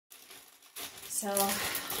So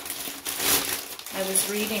I was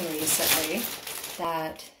reading recently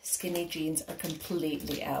that skinny jeans are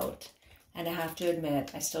completely out. And I have to admit,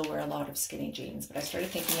 I still wear a lot of skinny jeans, but I started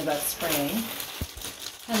thinking about spring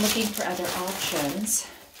and looking for other options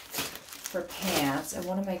for pants. And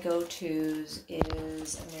one of my go-tos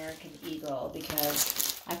is American Eagle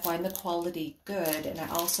because I find the quality good, and I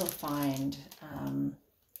also find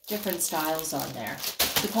different styles on there.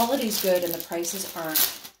 The quality's good and the prices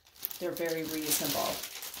aren't, they're very reasonable.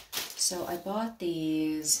 So I bought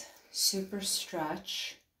these super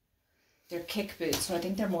stretch. They're kick boots, so I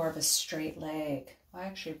think they're more of a straight leg. I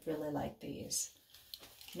actually really like these.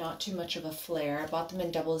 Not too much of a flare. I bought them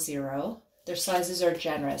in 00. Their sizes are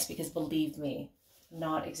generous because, believe me,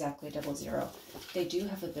 not exactly 00. They do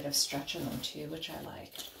have a bit of stretch in them too, which I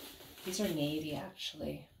like. These are navy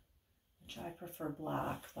actually, which I prefer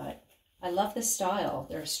black, but I love this style.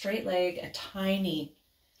 They're a straight leg, a tiny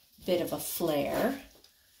bit of a flare,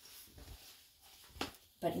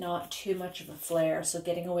 but not too much of a flare. So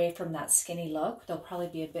getting away from that skinny look, they'll probably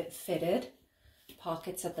be a bit fitted.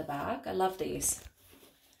 Pockets at the back. I love these.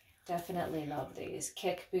 Definitely love these.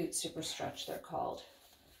 Kick boot super stretch, they're called.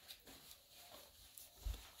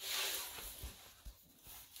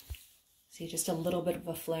 See, just a little bit of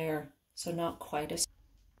a flare, so not quite as.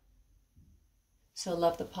 So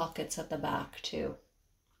love the pockets at the back too.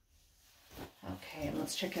 Okay, and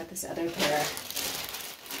let's check out this other pair.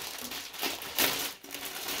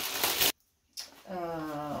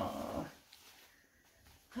 Oh,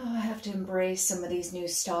 I have to embrace some of these new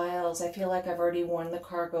styles. I feel like I've already worn the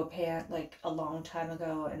cargo pant like a long time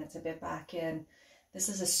ago and it's a bit back in. This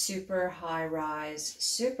is a super high rise,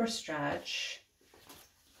 super stretch,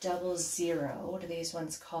 00. What are these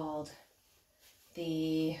ones called?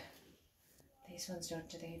 These ones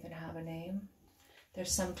do they even have a name?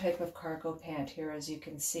 There's some type of cargo pant here, as you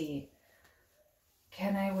can see.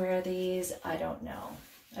 Can I wear these? I don't know.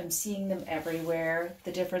 I'm seeing them everywhere.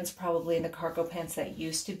 The difference probably in the cargo pants that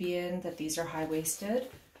used to be in, that these are high-waisted.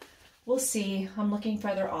 We'll see. I'm looking for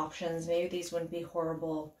other options. Maybe these wouldn't be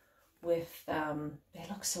horrible with, they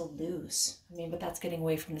look so loose. I mean, but that's getting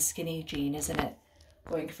away from the skinny jean, isn't it?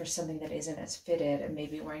 Going for something that isn't as fitted and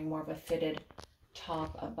maybe wearing more of a fitted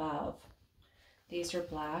top above. These are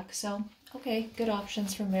black, so okay, good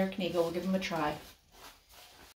options from American Eagle. We'll give them a try.